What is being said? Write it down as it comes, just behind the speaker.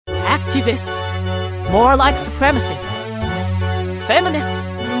Activists, more like supremacists.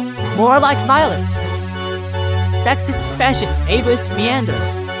 Feminists, more like nihilists. Sexist, fascist, ableist meanders.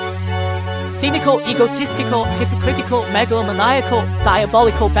 Cynical, egotistical, hypocritical, megalomaniacal,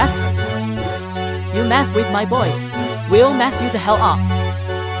 diabolical bastards. You mess with my boys, we'll mess you the hell up.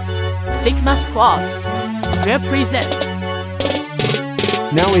 Sigma Squad, represent.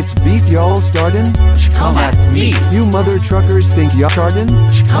 Now it's beef y'all startin'? Come at me. You mother truckers think y'all startin'?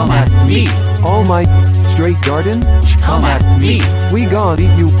 Come at me. All my straight garden? Come at me. We gon'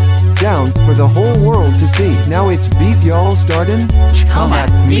 eat you down for the whole world to see. Now it's beef y'all startin'? Come at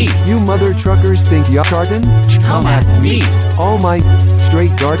me. You mother truckers think y'all startin'? Come at me. All my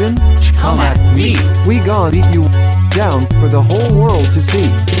straight garden? Come at me. We gon' eat you down for the whole world to see.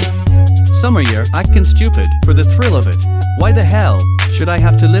 Some are here acting stupid for the thrill of it. Why the hell should I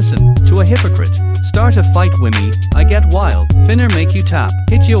have to listen to a hypocrite? Start a fight with me, I get wild. Finner make you tap,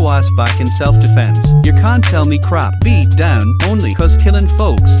 hit your ass back in self-defense. You can't tell me crap, beat down only cause killing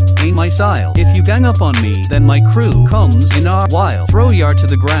folks ain't my style. If you gang up on me, then my crew comes in our while. Throw yar to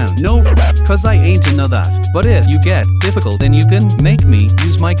the ground, no, cause I ain't into that. But if you get difficult, then you can make me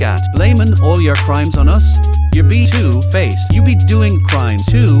use my gat. Blaming all your crimes on us? You be two-faced, you be doing crimes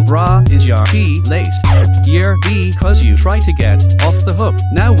too. Bra is your laced. You're because you try to get off the hook.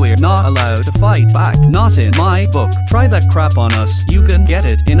 Now we're not allowed to fight back, not in my book. Try that crap on us, you can get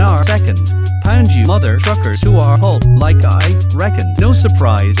it in our second. Pound you mother truckers to our hull, like I reckoned. No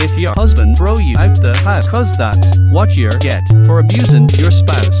surprise if your husband throw you out the house, cause that's what you get for abusing your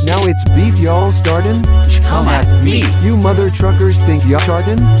spouse. Now it's beef y'all startin'? Come at me. You mother truckers think y'all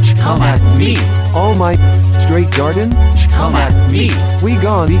startin'? Come at me. All my straight garden? Come at me. We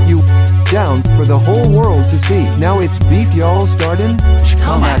gon' eat you down for the whole world to see. Now it's beef y'all startin'?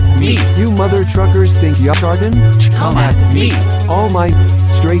 Come at me. You mother truckers think y'all startin'? Come at me. All my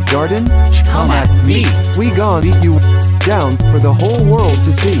straight garden? Come at me. We gon' eat you down for the whole world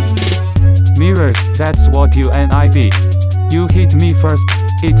to see. Mirrors, that's what you and I be. You hit me first,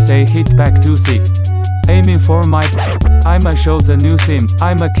 it's a hit back to see. Aiming for my I'ma show the new theme.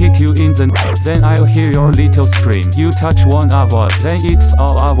 I'ma kick you in the then I'll hear your little scream. You touch one of us, then it's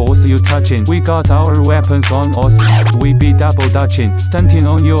all of us you touching. We got our weapons on us, we be double dutching. Stunting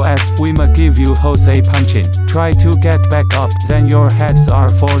on your ass, we'ma give you hoes a punching. Try to get back up, then your heads are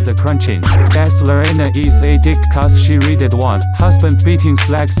for the crunching. Guess Lorena is a dick cause she read it one. Husband beating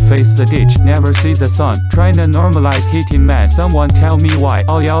slags face the ditch, never see the sun. Trying to normalize hitting man, someone tell me why.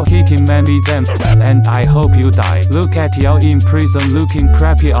 All y'all hitting man be them, and I hope you die. Look at y'all in prison looking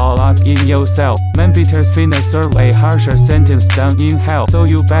crappy all up in yourself. Man beaters finna serve a harsher sentence down in hell. So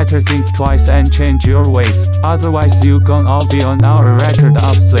you better think twice and change your ways. Otherwise you gon' all be on our record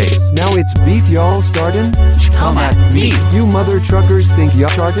of slaves. Now it's beef y'all startin'? Come at me. You mother truckers think y'all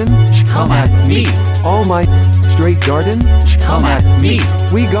startin'? Come at me. All my straight garden? Come at me.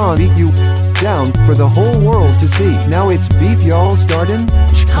 We gon' eat you down for the whole world to see. Now it's beef y'all startin'?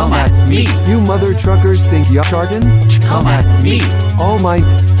 Come at me. You mother truckers think y'all startin'? Come at me. All my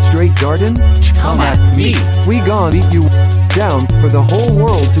straight garden? Come at me. We gon' eat you down for the whole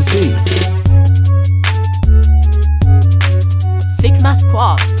world to see. Sigma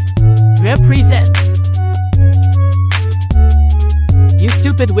Squad, represent. You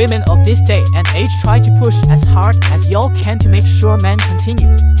stupid women of this day and age try to push as hard as y'all can to make sure men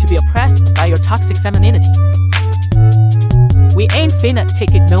continue to be oppressed by your toxic femininity. We ain't finna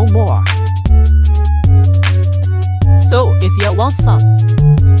take it no more. So if you want some,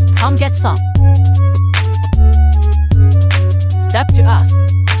 come get some. Step to us,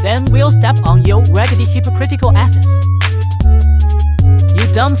 then we'll step on your raggedy hypocritical asses. You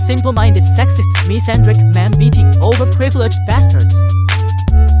dumb simple-minded sexist misandric man-beating overprivileged bastards.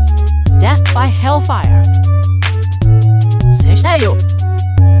 Death by hellfire. 谁下有